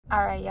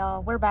All right,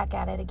 y'all, we're back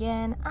at it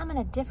again. I'm in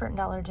a different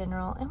Dollar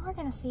General, and we're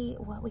gonna see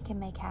what we can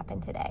make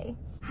happen today.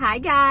 Hi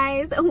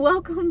guys,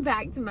 welcome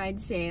back to my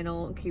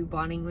channel,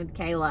 Couponing with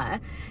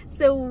Kayla.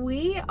 So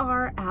we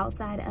are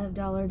outside of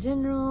Dollar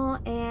General,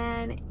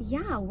 and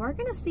yeah, we're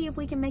gonna see if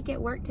we can make it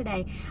work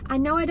today. I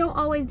know I don't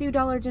always do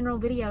Dollar General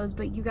videos,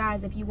 but you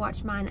guys, if you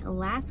watched mine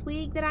last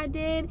week that I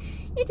did,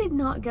 it did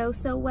not go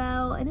so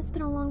well, and it's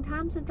been a long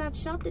time since I've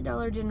shopped at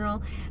Dollar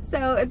General.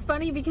 So it's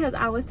funny because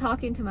I was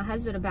talking to my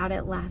husband about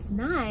it last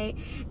night,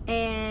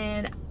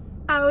 and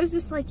I was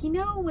just like, you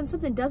know, when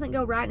something doesn't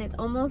go right and it's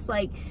almost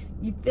like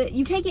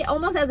you take it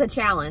almost as a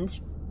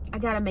challenge, I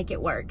gotta make it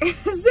work.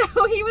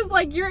 So he was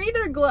like, you're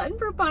either glutton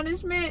for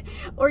punishment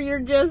or you're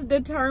just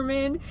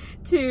determined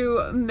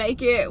to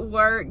make it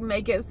work,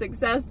 make it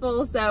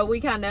successful. So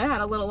we kind of had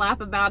a little laugh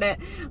about it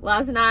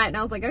last night, and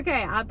I was like,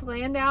 okay, I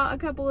planned out a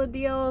couple of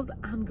deals.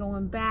 I'm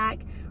going back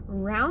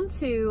round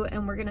 2,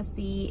 and we're gonna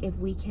see if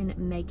we can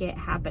make it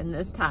happen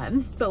this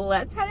time. So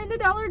let's head into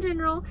Dollar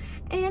General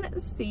and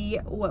see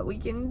what we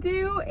can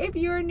do. If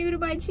you're new to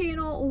my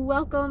channel,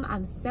 welcome.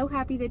 I'm so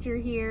happy that you're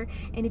here,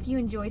 and if you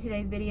enjoyed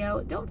today's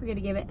video, don't forget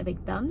to give it a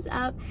big thumbs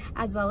up,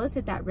 as well as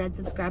hit that red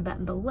subscribe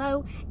button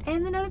below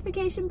and the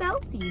notification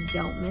bell so you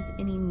don't miss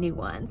any new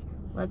ones.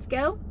 Let's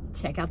go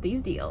check out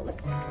these deals.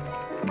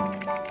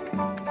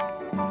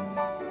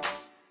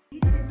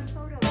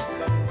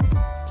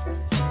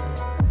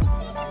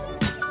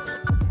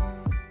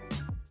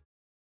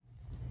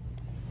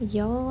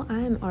 Y'all,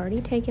 I'm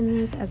already taking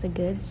this as a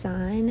good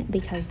sign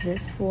because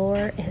this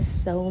floor is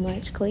so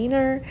much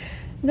cleaner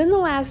than the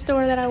last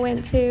store that I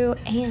went to,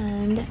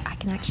 and I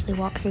can actually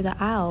walk through the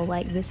aisle.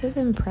 Like, this is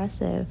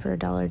impressive for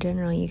Dollar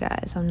General, you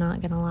guys. I'm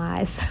not gonna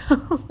lie. So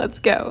let's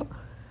go.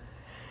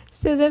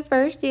 So the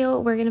first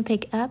deal we're going to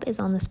pick up is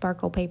on the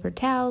sparkle paper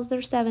towels. They're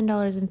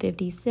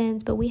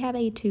 $7.50, but we have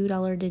a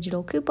 $2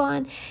 digital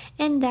coupon,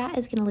 and that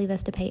is going to leave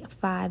us to pay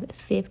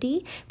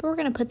 $5.50. But we're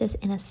going to put this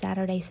in a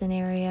Saturday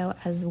scenario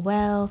as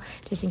well,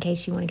 just in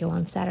case you want to go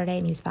on Saturday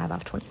and use 5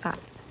 off 25.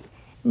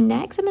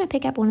 Next, I'm going to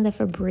pick up one of the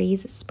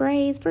Febreze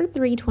sprays for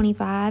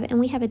 $3.25, and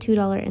we have a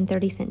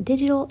 $2.30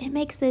 digital. It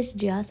makes this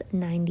just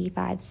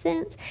 95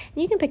 cents.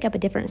 And you can pick up a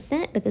different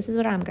scent, but this is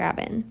what I'm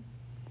grabbing.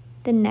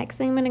 The next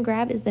thing I'm going to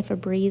grab is the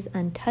Febreze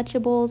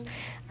Untouchables,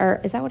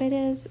 or is that what it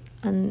is?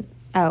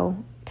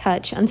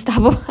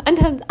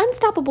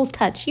 Unstoppables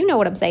Touch. You know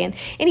what I'm saying.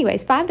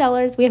 Anyways,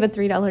 $5. We have a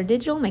 $3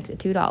 digital, makes it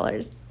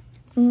 $2.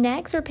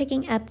 Next, we're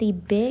picking up the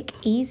Bic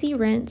Easy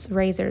Rinse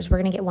razors. We're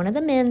going to get one of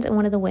the men's and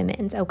one of the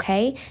women's,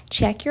 okay?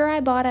 Check your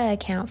Ibotta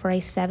account for a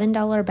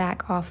 $7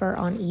 back offer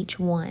on each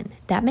one.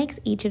 That makes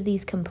each of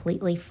these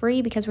completely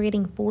free because we're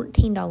getting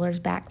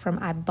 $14 back from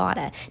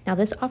Ibotta. Now,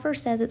 this offer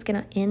says it's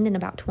going to end in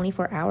about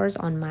 24 hours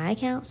on my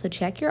account, so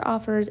check your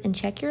offers and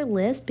check your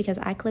list because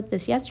I clipped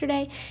this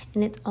yesterday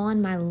and it's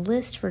on my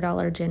list for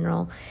Dollar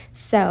General.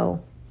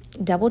 So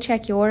double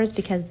check yours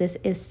because this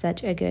is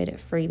such a good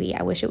freebie.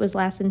 I wish it was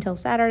last until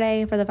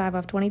Saturday for the 5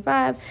 off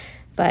 25,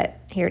 but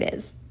here it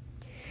is.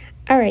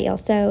 All right, y'all,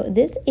 so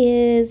this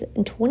is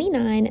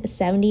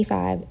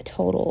 $29.75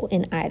 total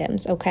in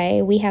items,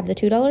 okay? We have the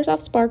 $2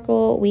 off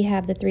Sparkle, we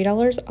have the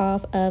 $3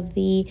 off of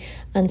the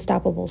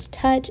Unstoppables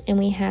Touch, and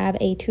we have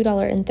a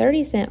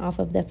 $2.30 off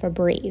of the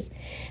Febreze.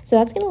 So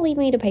that's going to leave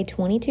me to pay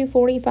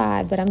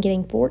 $22.45, but I'm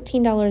getting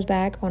 $14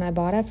 back on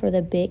Ibotta for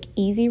the Bic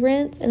Easy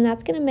Rinse, and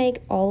that's going to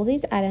make all of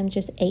these items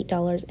just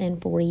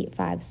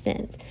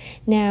 $8.45.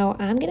 Now,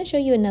 I'm going to show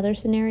you another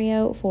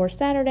scenario for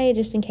Saturday,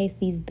 just in case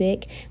these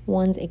Bic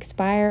ones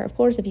expire. Of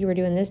course, if you were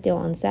doing this deal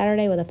on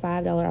Saturday with a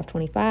 $5 off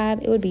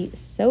 25, it would be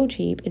so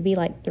cheap. It'd be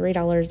like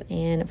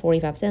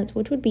 $3.45,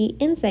 which would be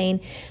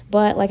insane.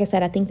 But like I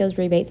said, I think those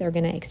rebates are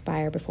going to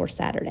expire before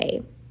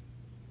Saturday.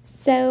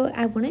 So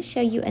I want to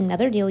show you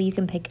another deal you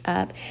can pick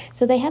up.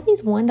 So they have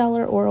these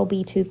 $1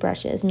 Oral-B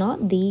toothbrushes,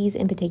 not these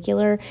in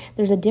particular.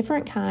 There's a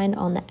different kind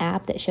on the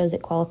app that shows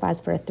it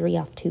qualifies for a 3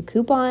 off 2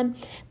 coupon.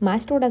 My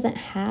store doesn't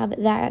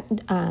have that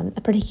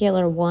a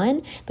particular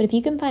one, but if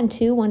you can find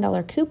 2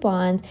 $1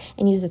 coupons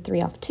and use the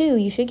 3 off 2,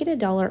 you should get a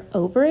 $1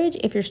 overage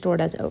if your store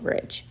does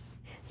overage.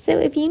 So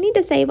if you need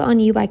to save on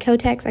You by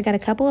Kotex, I got a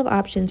couple of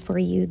options for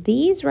you.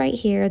 These right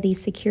here,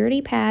 these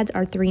security pads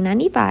are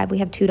 $3.95. We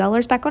have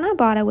 $2 back on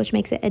Ibotta, which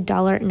makes it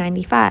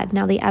 $1.95.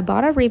 Now the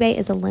Ibotta rebate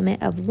is a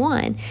limit of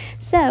 1.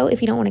 So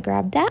if you don't want to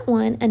grab that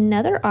one,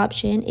 another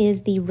option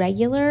is the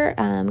regular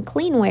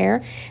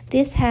cleanware.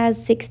 This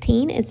has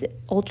 16. It's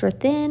ultra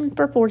thin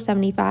for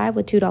 $4.75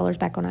 with $2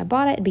 back on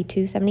Ibotta. It'd be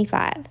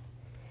 $2.75.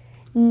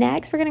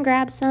 Next, we're going to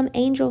grab some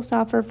Angel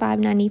Soft for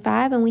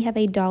 $5.95, and we have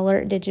a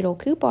 $1 digital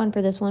coupon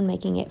for this one,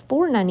 making it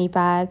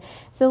 $4.95.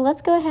 So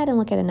let's go ahead and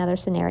look at another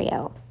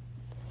scenario.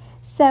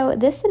 So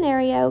this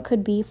scenario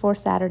could be for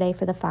Saturday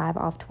for the 5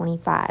 off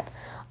 25.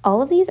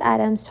 All of these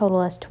items total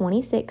us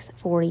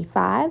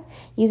 $26.45.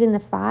 Using the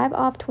 5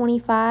 off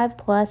 25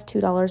 plus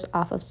 $2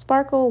 off of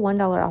Sparkle,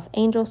 $1 off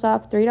Angel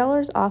Soft,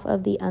 $3 off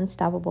of the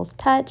Unstoppables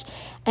Touch,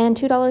 and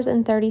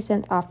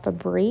 $2.30 off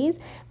Febreze,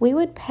 we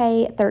would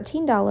pay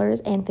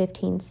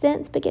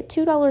 $13.15, but get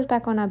 $2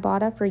 back on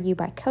Ibotta for You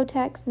by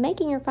Kotex,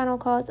 making your final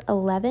cost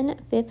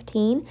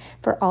 $11.15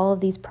 for all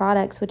of these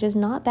products, which is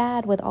not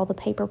bad with all the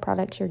paper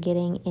products you're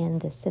getting in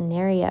this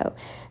scenario.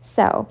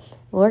 So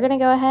we're going to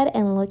go ahead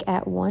and look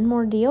at one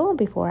more deal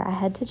before I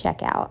head to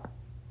checkout.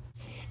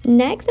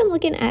 Next, I'm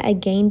looking at a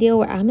Gain deal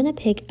where I'm going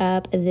to pick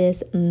up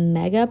this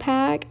mega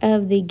pack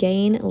of the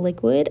Gain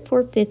liquid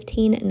for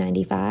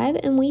 $15.95,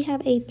 and we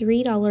have a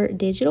 $3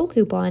 digital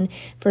coupon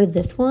for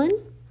this one.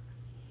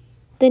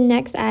 The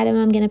next item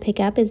I'm going to pick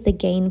up is the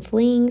Gain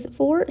Flings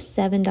for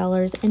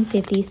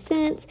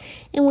 $7.50,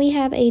 and we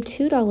have a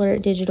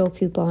 $2 digital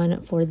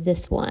coupon for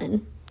this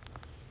one.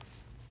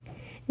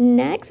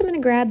 Next, I'm going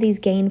to grab these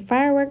Gain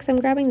Fireworks. I'm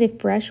grabbing the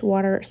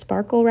Freshwater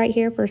Sparkle right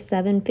here for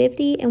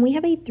 $7.50, and we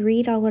have a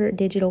 $3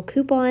 digital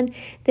coupon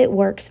that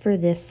works for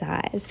this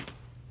size.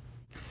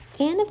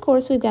 And of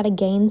course, we've got a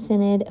Gain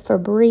Scented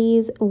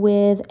Febreze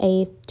with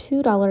a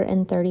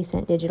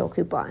 $2.30 digital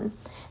coupon.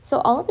 So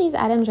all of these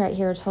items right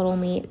here total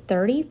me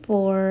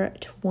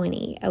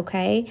 $34.20,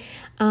 okay?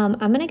 I'm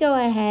going to go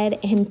ahead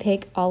and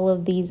pick all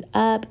of these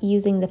up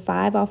using the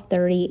 5 off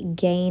 30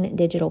 Gain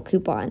digital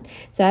coupon.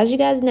 So as you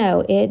guys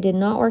know, it did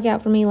not work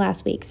out for me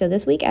last week. So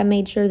this week I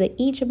made sure that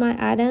each of my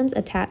items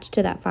attached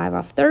to that 5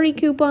 off 30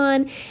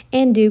 coupon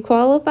and do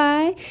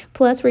qualify.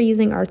 Plus we're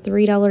using our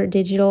 $3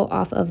 digital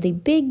off of the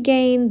Big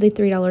Gain, the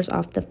 $3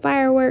 off the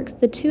Fireworks,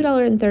 the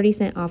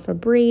 $2.30 off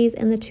Febreze,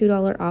 and the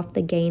 $2 off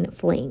the Gain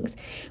Flings.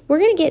 We're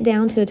going to get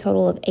down to a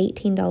total of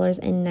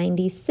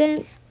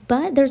 $18.90.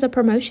 But there's a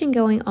promotion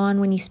going on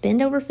when you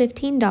spend over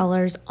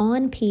 $15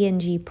 on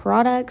P&G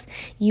products.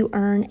 You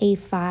earn a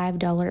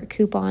 $5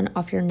 coupon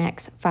off your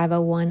next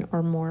 501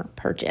 or more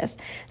purchase.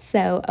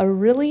 So a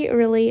really,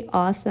 really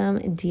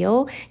awesome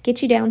deal.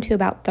 Get you down to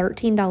about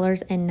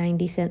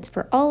 $13.90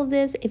 for all of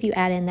this if you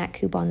add in that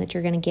coupon that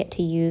you're going to get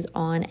to use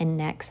on a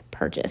next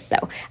purchase. So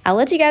I'll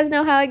let you guys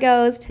know how it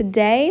goes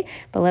today,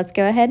 but let's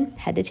go ahead and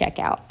head to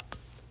checkout.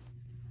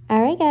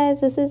 All right,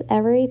 guys, this is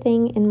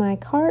everything in my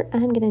cart.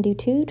 I'm going to do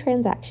 2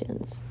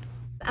 transactions.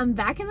 I'm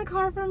back in the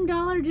car from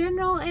Dollar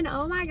General, and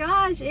oh my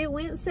gosh, it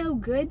went so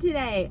good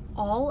today.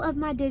 All of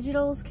my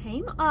digitals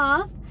came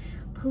off,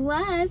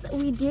 plus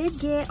we did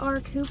get our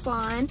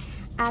coupon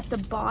at the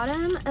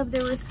bottom of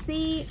the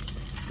receipt.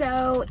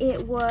 So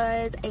it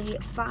was a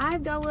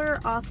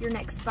 $5 off your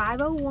next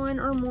 501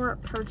 or more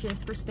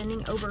purchase for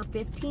spending over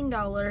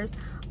 $15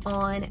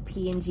 on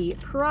P&G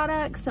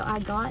products. So I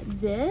got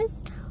this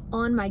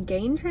on my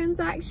Gain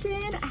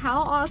transaction.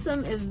 How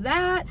awesome is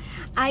that?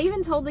 I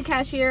even told the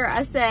cashier,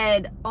 I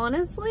said,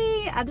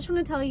 honestly, I just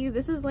want to tell you,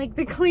 this is like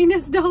the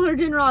cleanest Dollar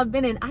General I've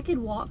been in. I could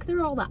walk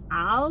through all the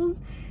aisles.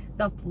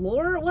 The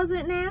floor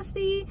wasn't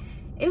nasty.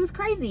 It was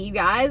crazy, you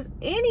guys.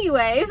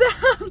 Anyways,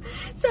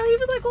 so he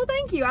was like, well,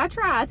 thank you. I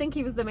try. I think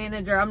he was the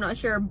manager. I'm not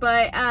sure.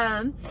 But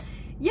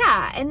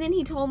yeah, and then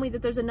he told me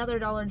that there's another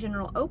Dollar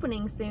General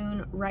opening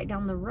soon right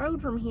down the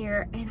road from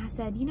here. And I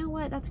said, you know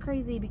what? That's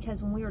crazy,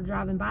 because when we were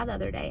driving by the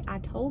other day, I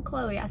told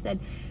Chloe, I said,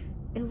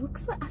 it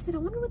looks like, I said, I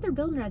wonder what they're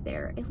building right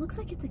there. It looks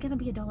like it's going to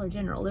be a Dollar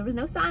General. There was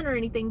no sign or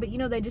anything, but you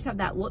know, they just have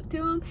that look to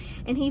them.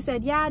 And he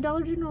said, yeah,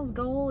 Dollar General's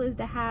goal is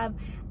to have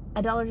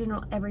a Dollar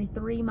General every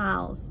 3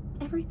 miles.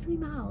 Every 3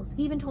 miles.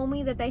 He even told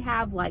me that they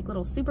have like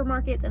little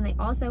supermarkets, and they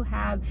also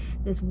have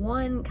this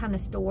one kind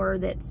of store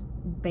that's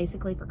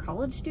basically for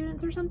college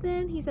students or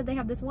something. He said they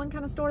have this one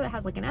kind of store that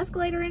has like an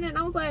escalator in it, and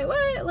I was like,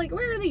 what? Like,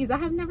 where are these? I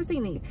have never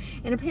seen these.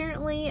 And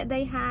apparently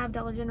they have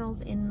Dollar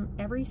Generals in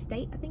every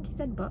state, I think he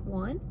said, but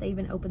one. They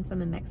even opened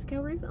some in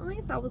Mexico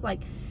recently. So I was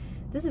like,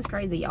 this is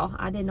crazy, y'all.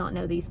 I did not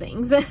know these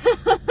things. So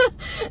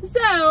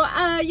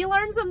you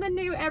learn something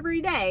new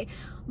every day.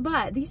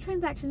 But these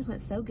transactions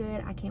went so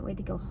good. I can't wait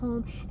to go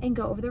home and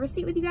go over the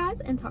receipt with you guys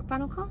and talk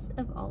final cost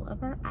of all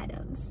of our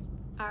items.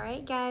 All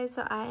right, guys,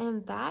 so I am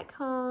back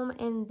home,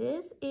 and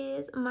this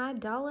is my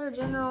Dollar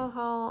General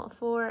haul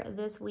for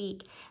this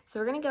week. So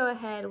we're going to go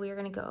ahead, we are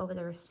going to go over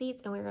the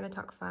receipts, and we're going to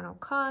talk final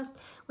cost.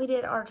 We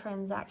did our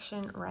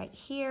transaction right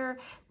here.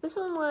 This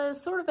one was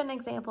sort of an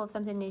example of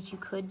something that you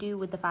could do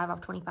with the 5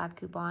 off 25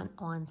 coupon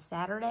on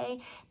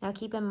Saturday. Now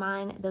keep in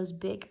mind, those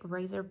big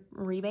razor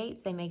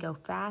rebates, they may go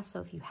fast,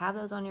 so if you have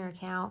those on your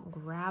account,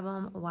 grab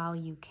them while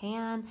you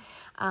can.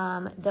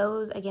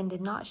 Those, again, did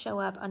not show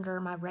up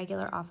under my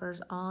regular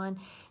offers on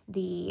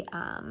the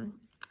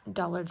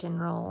Dollar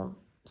General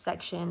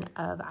section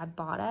of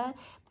Ibotta,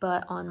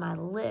 but on my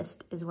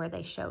list is where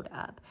they showed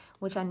up,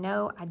 which I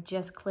know I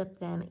just clipped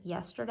them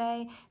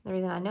yesterday. The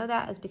reason I know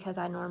that is because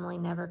I normally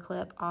never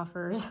clip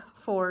offers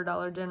for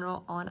Dollar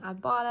General on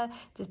Ibotta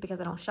just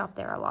because I don't shop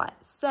there a lot.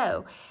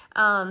 So,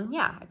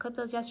 yeah, I clipped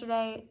those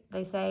yesterday.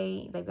 They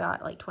say they've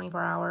got like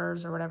 24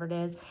 hours or whatever it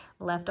is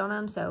left on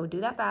them, so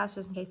do that fast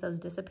just in case those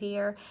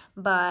disappear.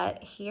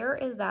 But here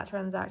is that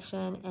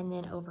transaction, and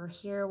then over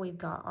here we've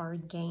got our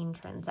gain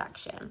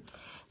transaction.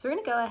 So we're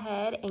gonna go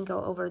ahead and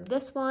go over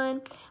this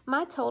one.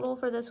 My total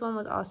for this one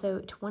was also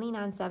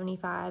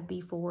 $29.75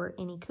 before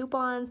any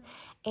coupons.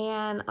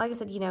 And like I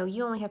said, you know,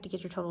 you only have to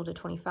get your total to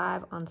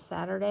 25 on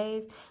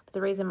Saturdays. But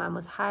the reason mine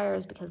was higher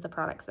is because of the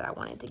products that I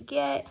wanted to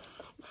get.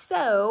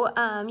 So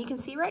you can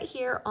see right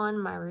here on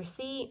my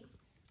receipt,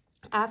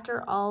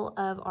 after all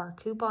of our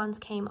coupons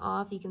came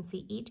off, you can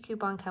see each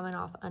coupon coming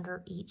off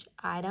under each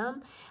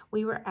item.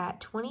 We were at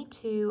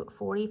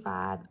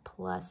 $22.45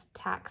 plus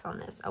tax on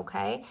this,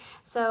 okay?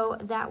 So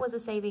that was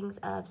a savings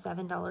of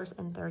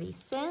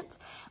 $7.30.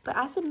 But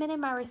I submitted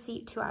my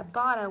receipt to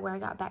Ibotta where I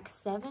got back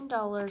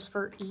 $7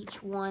 for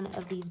each one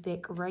of these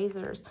big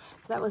razors.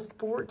 So that was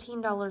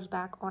 $14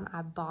 back on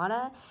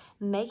Ibotta,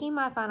 making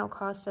my final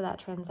cost for that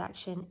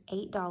transaction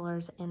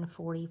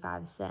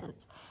 $8.45.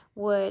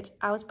 Which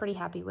I was pretty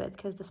happy with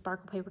because the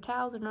sparkle paper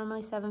towels are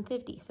normally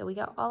 $7.50. So we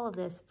got all of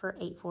this for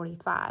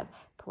 $8.45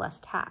 plus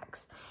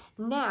tax.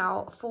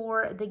 Now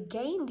for the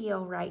gain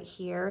deal right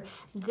here,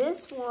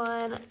 this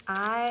one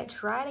I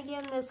tried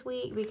again this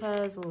week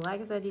because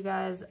like I said, you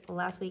guys,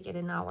 last week it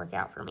did not work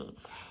out for me.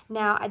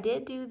 Now I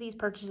did do these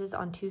purchases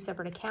on 2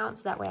 separate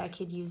accounts. That way I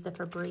could use the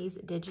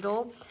Febreze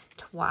digital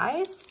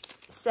twice.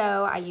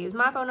 So I used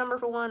my phone number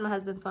for one, my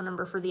husband's phone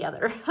number for the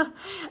other.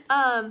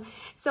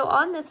 So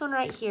on this one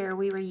right here,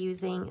 we were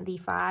using the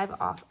 5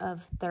 off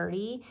of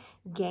 30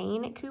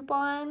 gain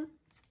coupon.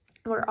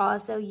 We're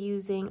also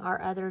using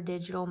our other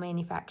digital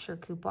manufacturer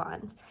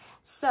coupons.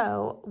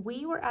 So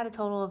we were at a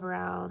total of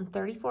around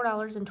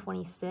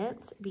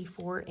 $34.20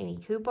 before any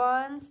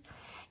coupons.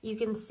 You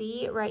can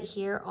see right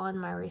here on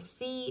my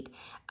receipt,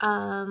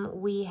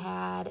 we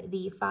had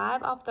the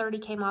 5 off 30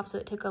 came off, so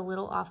it took a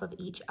little off of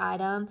each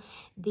item.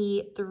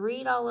 The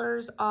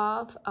 $3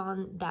 off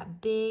on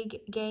that big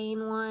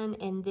gain one,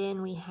 and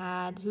then we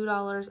had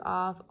 $2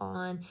 off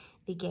on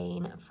the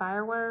gain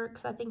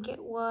fireworks, I think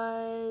it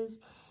was.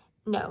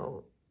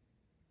 No.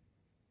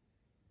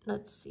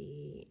 Let's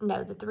see.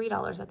 No, the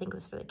 $3 I think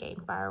was for the gain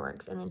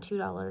fireworks, and then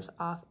 $2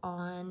 off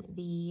on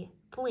the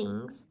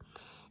flings.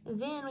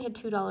 Then we had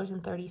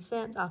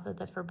 $2.30 off of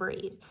the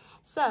Febreze.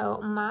 So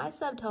my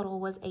subtotal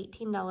was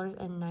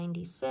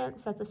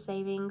 $18.90. That's a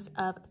savings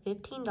of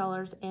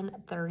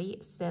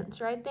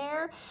 $15.30 right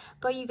there.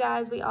 But you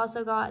guys, we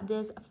also got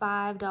this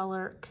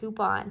 $5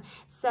 coupon.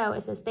 So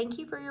it says, thank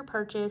you for your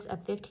purchase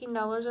of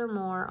 $15 or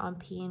more on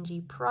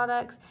P&G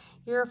products.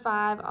 Your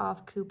 5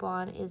 off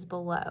coupon is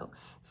below.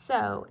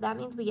 So that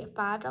means we get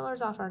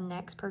 $5 off our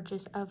next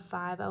purchase of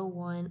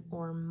 $5.01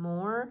 or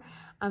more.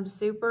 I'm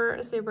super,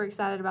 super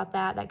excited about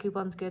that. That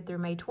coupon's good through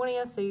May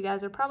 20th, so you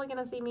guys are probably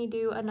gonna see me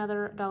do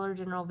another Dollar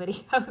General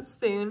video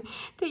soon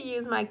to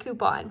use my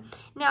coupon.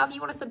 Now, if you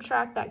wanna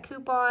subtract that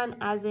coupon,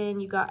 as in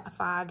you got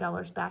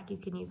 $5 back you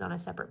can use on a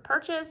separate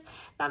purchase,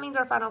 that means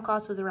our final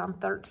cost was around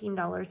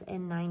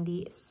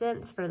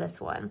 $13.90 for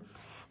this one.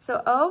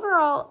 So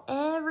overall,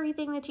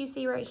 everything that you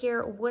see right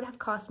here would have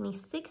cost me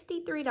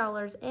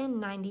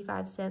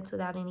 $63.95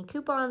 without any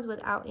coupons,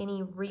 without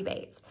any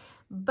rebates.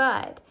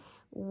 But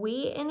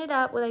we ended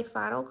up with a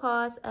final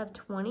cost of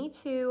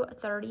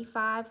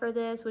 $22.35 for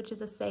this, which is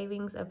a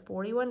savings of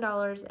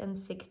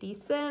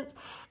 $41.60.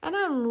 And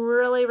I'm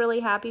really,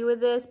 really happy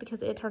with this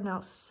because it turned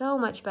out so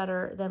much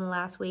better than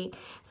last week.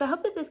 So I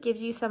hope that this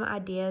gives you some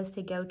ideas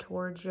to go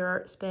towards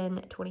your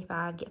spend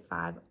 25, get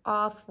 5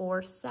 off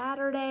for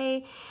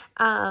Saturday.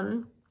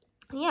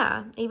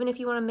 Yeah, even if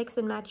you want to mix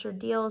and match your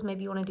deals,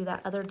 maybe you want to do that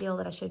other deal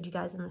that I showed you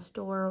guys in the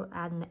store,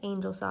 adding the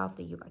Angel Soft,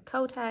 the U by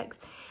Kotex.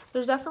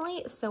 There's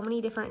definitely so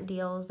many different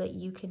deals that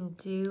you can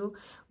do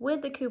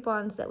with the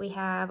coupons that we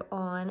have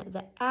on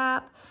the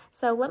app.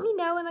 So let me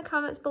know in the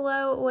comments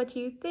below what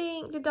you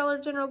think. Did Dollar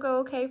General go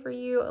okay for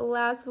you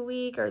last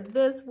week or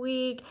this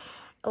week?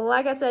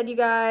 Like I said, you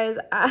guys,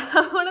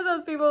 I'm one of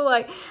those people,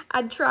 like,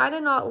 I try to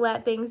not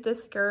let things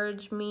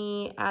discourage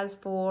me. As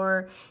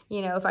for,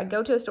 you know, if I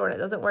go to a store and it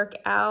doesn't work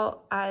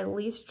out, I at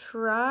least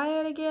try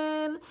it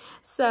again.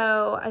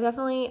 So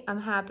I'm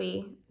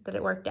happy that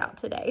it worked out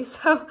today.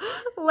 So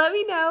let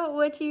me know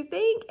what you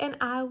think, and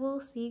I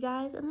will see you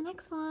guys in the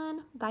next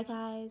one. Bye,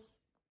 guys.